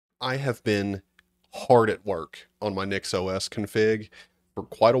I have been hard at work on my NixOS config for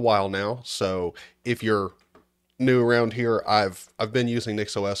quite a while now. So if you're new around here, I've been using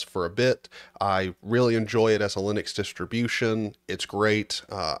NixOS for a bit. I really enjoy it as a Linux distribution. It's great.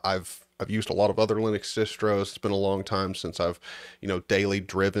 I've used a lot of other Linux distros. It's been a long time since I've, daily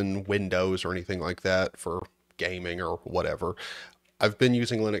driven Windows or anything like that for gaming or whatever. I've been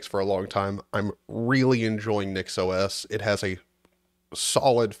using Linux for a long time. I'm really enjoying NixOS. It has a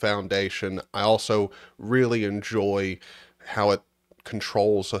solid foundation. I also really enjoy how it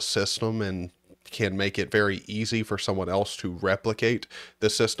controls a system and can make it very easy for someone else to replicate the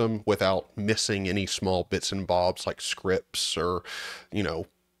system without missing any small bits and bobs like scripts or, you know,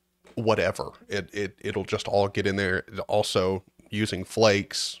 whatever. It'll just all get in there. Also using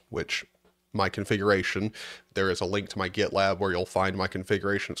Flakes, which my configuration. There is a link to my GitLab where you'll find my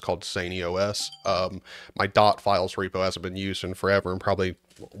configuration. It's called NixOS. My .files repo hasn't been used in forever and probably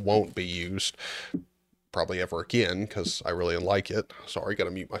won't be used probably ever again because I really like it. Sorry,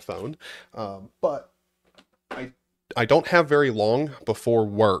 gotta mute my phone. But I don't have very long before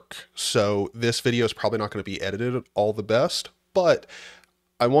work, so this video is probably not going to be edited all the best, but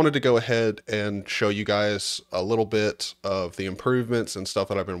I wanted to go ahead and show you guys a little bit of the improvements and stuff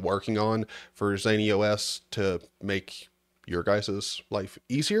that I've been working on for NixOS to make your guys' life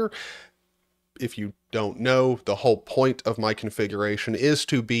easier. If you don't know, the whole point of my configuration is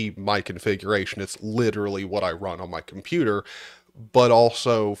to be my configuration. It's literally what I run on my computer, but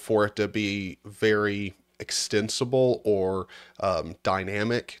also for it to be very extensible or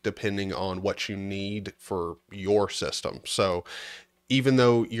dynamic depending on what you need for your system. So even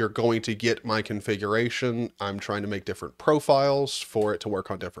though you're going to get my configuration, I'm trying to make different profiles for it to work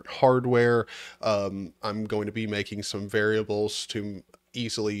on different hardware. I'm going to be making some variables to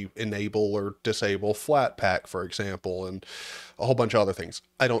easily enable or disable Flatpak, for example, and a whole bunch of other things.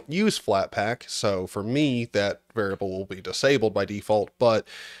 I don't use Flatpak, so for me, that variable will be disabled by default, but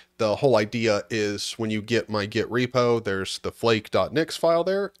the whole idea is when you get my Git repo, there's the flake.nix file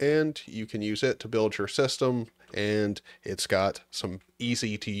there, and you can use it to build your system, and it's got some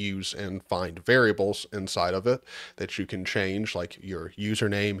easy to use and find variables inside of it that you can change, like your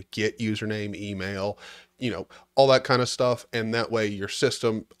username, Git username, email, all that kind of stuff. And that way your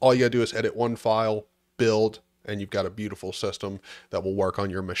system, all you gotta do is edit one file, build, and you've got a beautiful system that will work on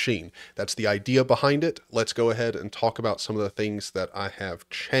your machine. That's the idea behind it. Let's go ahead and talk about some of the things that I have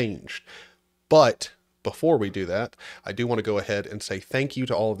changed. But before we do that, I do want to go ahead and say thank you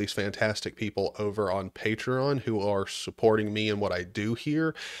to all of these fantastic people over on Patreon who are supporting me and what I do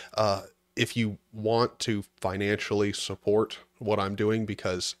here. If you want to financially support what I'm doing,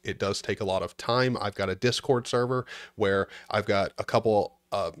 because it does take a lot of time, I've got a Discord server where I've got a couple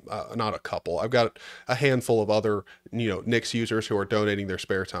not a couple, I've got a handful of other, Nix users who are donating their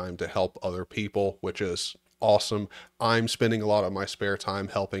spare time to help other people, which is awesome. I'm spending a lot of my spare time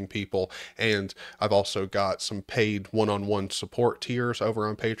helping people, and I've also got some paid one-on-one support tiers over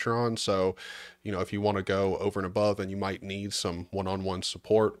on Patreon. So, if you want to go over and above and you might need some one-on-one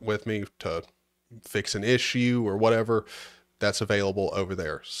support with me to fix an issue or whatever, that's available over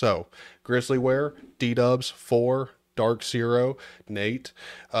there. So, Grizzlyware, D-Dubs, 4, Dark Zero, Nate,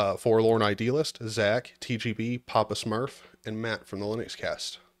 Forlorn Idealist, Zach, TGB, Papa Smurf, and Matt from the Linux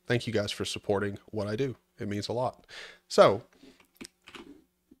Cast. Thank you guys for supporting what I do. It means a lot. So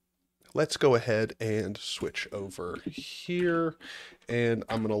let's go ahead and switch over here, and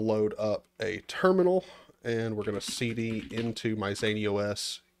I'm going to load up a terminal, and we're going to cd into my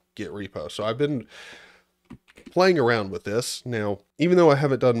NixOS Git repo. So I've been playing around with this. Now, even though I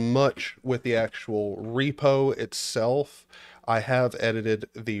haven't done much with the actual repo itself, I have edited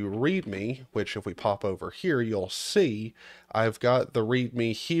the README, which if we pop over here, you'll see I've got the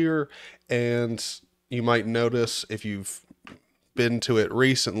README here, and you might notice if you've been to it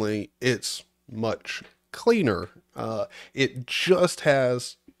recently, it's much cleaner. It just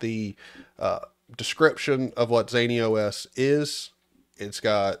has the description of what NixOS is. It's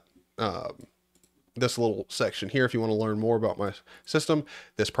got this little section here if you want to learn more about my system.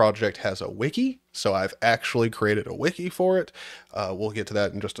 This project has a wiki, so I've actually created a wiki for it. We'll get to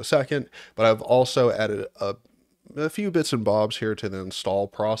that in just a second, but I've also added a few bits and bobs here to the install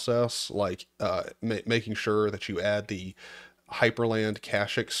process, like making sure that you add the Hyperland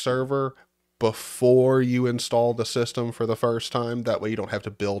CashApp server before you install the system for the first time. That way you don't have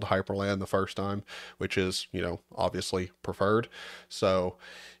to build Hyperland the first time, which is, obviously preferred. So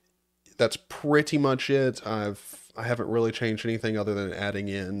that's pretty much it. I haven't really changed anything other than adding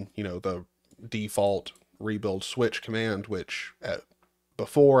in, the default rebuild switch command, which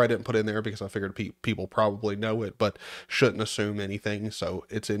before. I didn't put in there because I figured people probably know it, but shouldn't assume anything. So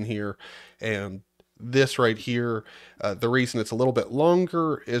it's in here. And this right here, the reason it's a little bit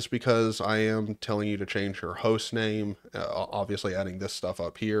longer is because I am telling you to change your host name, obviously adding this stuff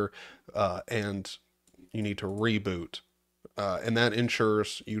up here, and you need to reboot. And that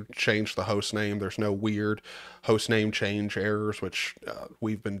ensures you change the host name. There's no weird host name change errors, which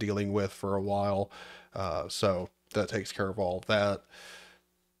we've been dealing with for a while. So that takes care of all of that.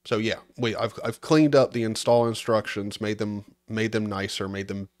 So yeah, I've cleaned up the install instructions, made them nicer, made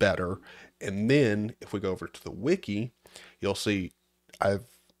them better. And then if we go over to the wiki, you'll see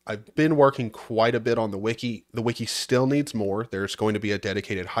I've been working quite a bit on the wiki. The wiki still needs more. There's going to be a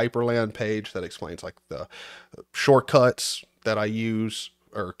dedicated hyperland page that explains like the shortcuts that I use,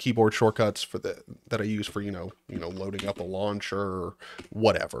 or keyboard shortcuts that I use for, loading up a launcher or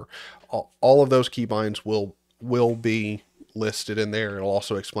whatever. All of those keybinds will be listed in there. It'll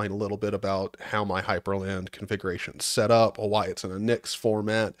also explain a little bit about how my hyperland configuration is set up, or why it's in a Nix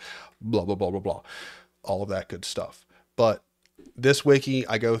format, blah, blah, blah, blah, blah. All of that good stuff. But this wiki,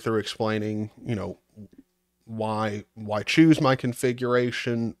 I go through explaining, why choose my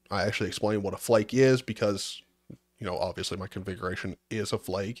configuration. I actually explain what a flake is because, obviously my configuration is a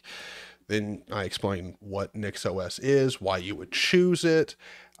flake. Then I explain what NixOS is, why you would choose it.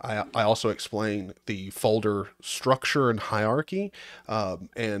 I also explain the folder structure and hierarchy,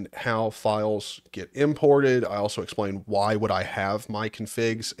 and how files get imported. I also explain why would I have my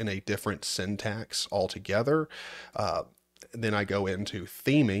configs in a different syntax altogether. Then I go into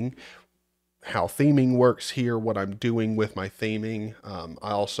theming, how theming works here, what I'm doing with my theming.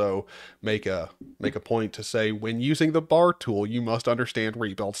 I also make a point to say, when using the bar tool, you must understand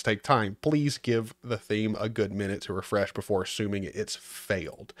rebuilds take time. Please give the theme a good minute to refresh before assuming it's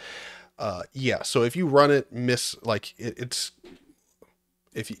failed. Yeah, so if you run it,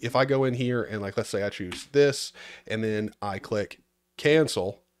 if I go in here and let's say I choose this and then I click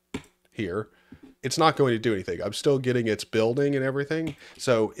cancel here, it's not going to do anything. I'm still getting its building and everything.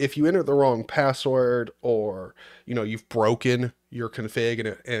 So if you enter the wrong password, or, you've broken your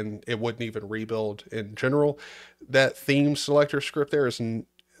config and it wouldn't even rebuild in general, that theme selector script there is,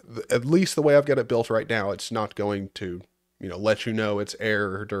 at least the way I've got it built right now, it's not going to, let you know it's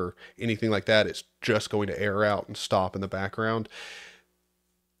errored or anything like that. It's just going to error out and stop in the background.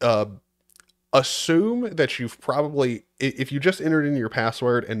 Assume that you've probably, if you just entered in your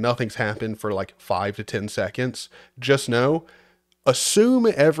password and nothing's happened for 5 to 10 seconds, just assume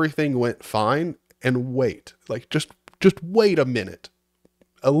everything went fine and wait. Just wait a minute,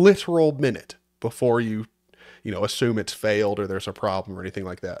 a literal minute, before you assume it's failed or there's a problem or anything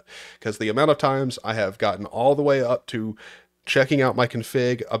like that. Because the amount of times I have gotten all the way up to checking out my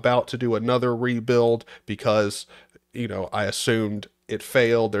config, about to do another rebuild because, I assumed it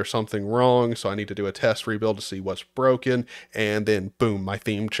failed, there's something wrong, so I need to do a test rebuild to see what's broken, and then boom, my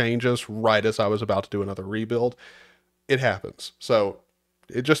theme changes right as I was about to do another rebuild. It happens. So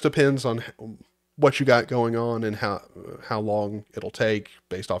it just depends on what you got going on and how long it'll take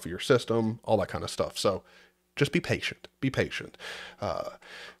based off of your system, all that kind of stuff. So just be patient.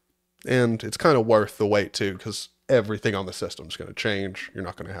 And it's kind of worth the wait too, because everything on the system is going to change. You're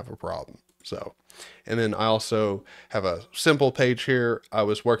not going to have a problem. So, and then I also have a simple page here. I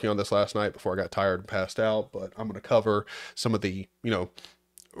was working on this last night before I got tired and passed out, but I'm going to cover some of the,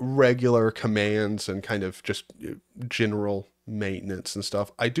 regular commands and kind of just general maintenance and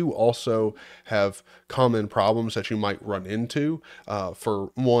stuff. I do also have common problems that you might run into. For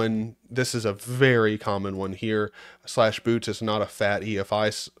one, this is a very common one here. /boots is not a fat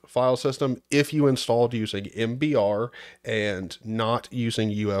EFI file system. If you installed using MBR and not using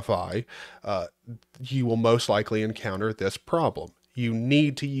UFI, you will most likely encounter this problem. You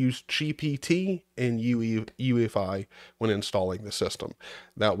need to use GPT and UEFI when installing the system.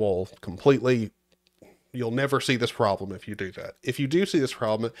 That will completely, you'll never see this problem if you do that. If you do see this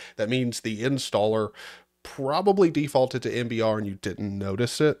problem, that means the installer probably defaulted to MBR and you didn't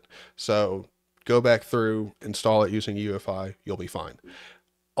notice it. So go back through, install it using UEFI, you'll be fine.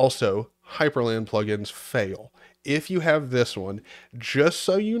 Also, Hyperland plugins fail. If you have this one, just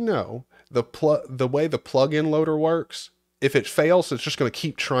so you know, the way the plugin loader works, if it fails, it's just going to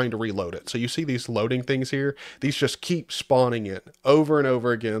keep trying to reload it. So you see these loading things here? These just keep spawning in over and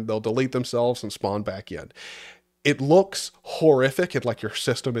over again. They'll delete themselves and spawn back in. It looks horrific and like your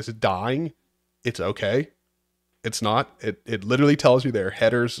system is dying. It's okay. It's not. It literally tells you there,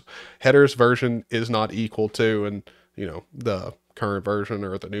 headers version is not equal to, and the current version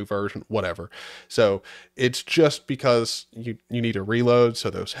or the new version, whatever. So it's just because you need to reload,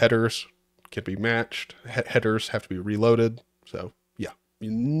 so those headers can be matched. Headers have to be reloaded. So yeah,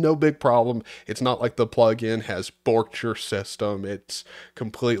 no big problem. It's not like the plugin has borked your system. It's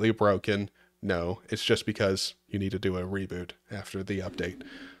completely broken. No, it's just because you need to do a reboot after the update.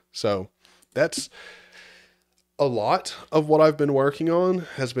 So that's a lot of what I've been working on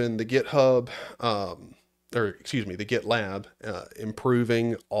has been the GitHub, or excuse me, the GitLab,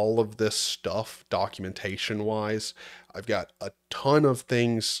 improving all of this stuff documentation wise. I've got a ton of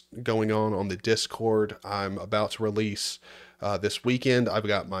things going on the Discord. I'm about to release this weekend. I've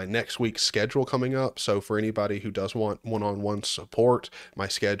got my next week's schedule coming up. So for anybody who does want one-on-one support, my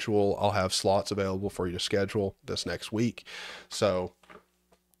schedule, I'll have slots available for you to schedule this next week. So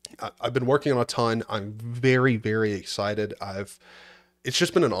I've been working on a ton. I'm very, very excited. It's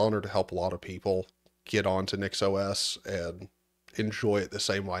just been an honor to help a lot of people get onto NixOS and enjoy it the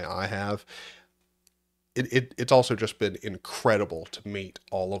same way I have. It's also just been incredible to meet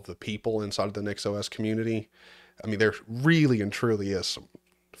all of the people inside of the NixOS community. I mean, there really and truly is some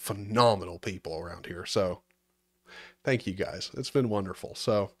phenomenal people around here. So thank you guys. It's been wonderful.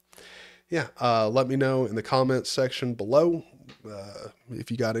 So yeah, let me know in the comments section below if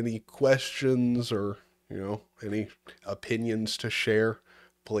you got any questions or, any opinions to share.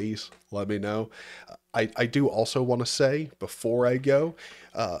 Please let me know. I do also want to say before I go,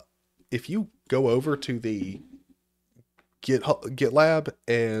 if you go over to the GitLab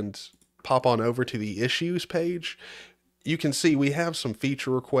and pop on over to the issues page, you can see we have some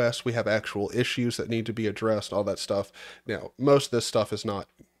feature requests. We have actual issues that need to be addressed, all that stuff. Now, most of this stuff is not,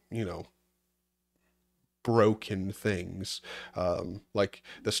 broken things. Like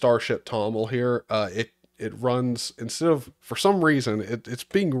the Starship Tommel here, it runs, instead of, for some reason, it's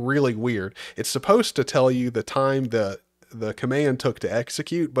being really weird. It's supposed to tell you the time the command took to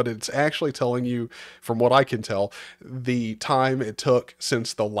execute, but it's actually telling you, from what I can tell, the time it took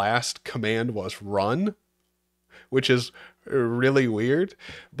since the last command was run, which is really weird.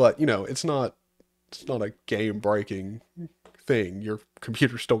 But it's not a game breaking thing. Your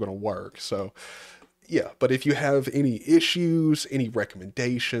computer's still going to work. So yeah, but if you have any issues, any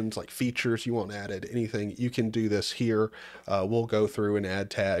recommendations, like features you want added, anything, you can do this here. We'll go through and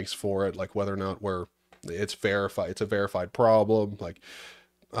add tags for it, like whether or not it's verified, it's a verified problem, like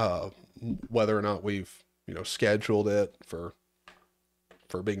whether or not we've scheduled it for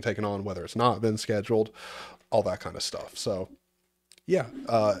being taken on, whether it's not been scheduled, all that kind of stuff. So yeah,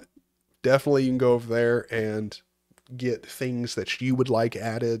 definitely you can go over there and get things that you would like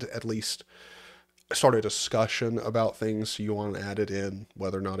added, at least start a discussion about things you want added in.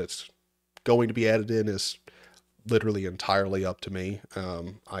 Whether or not it's going to be added in is literally entirely up to me.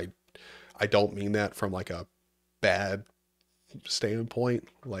 I don't mean that from like a bad standpoint,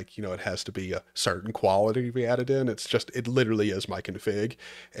 like it has to be a certain quality to be added in. It's just, it literally is my config,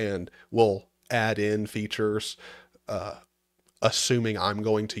 and we'll add in features assuming I'm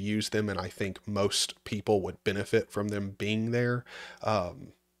going to use them, and I think most people would benefit from them being there.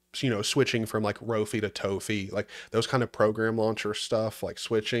 Switching from like Rofi to Tofi, like those kind of program launcher stuff, like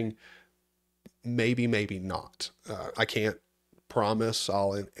switching, maybe not. I can't promise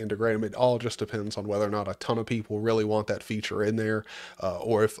I'll integrate them. It all just depends on whether or not a ton of people really want that feature in there,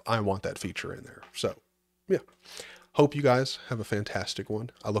 or if I want that feature in there. So yeah, hope you guys have a fantastic one.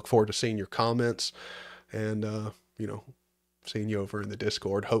 I look forward to seeing your comments and, seeing you over in the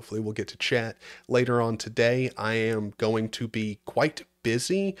Discord. Hopefully we'll get to chat later on today. I am going to be quite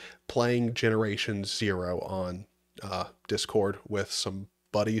busy playing Generation Zero on Discord with some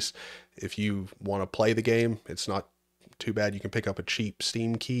buddies. If you want to play the game, it's not too bad. You can pick up a cheap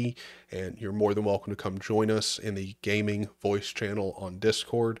Steam key, and you're more than welcome to come join us in the gaming voice channel on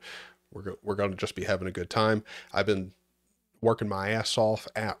Discord. We're going to just be having a good time. I've been working my ass off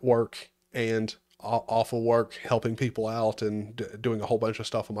at work and off of work, helping people out and doing a whole bunch of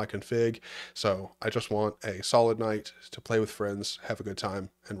stuff on my config. So I just want a solid night to play with friends, have a good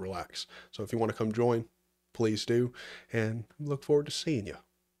time, and relax. So if you want to come join, please do, and look forward to seeing you.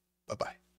 Bye-bye.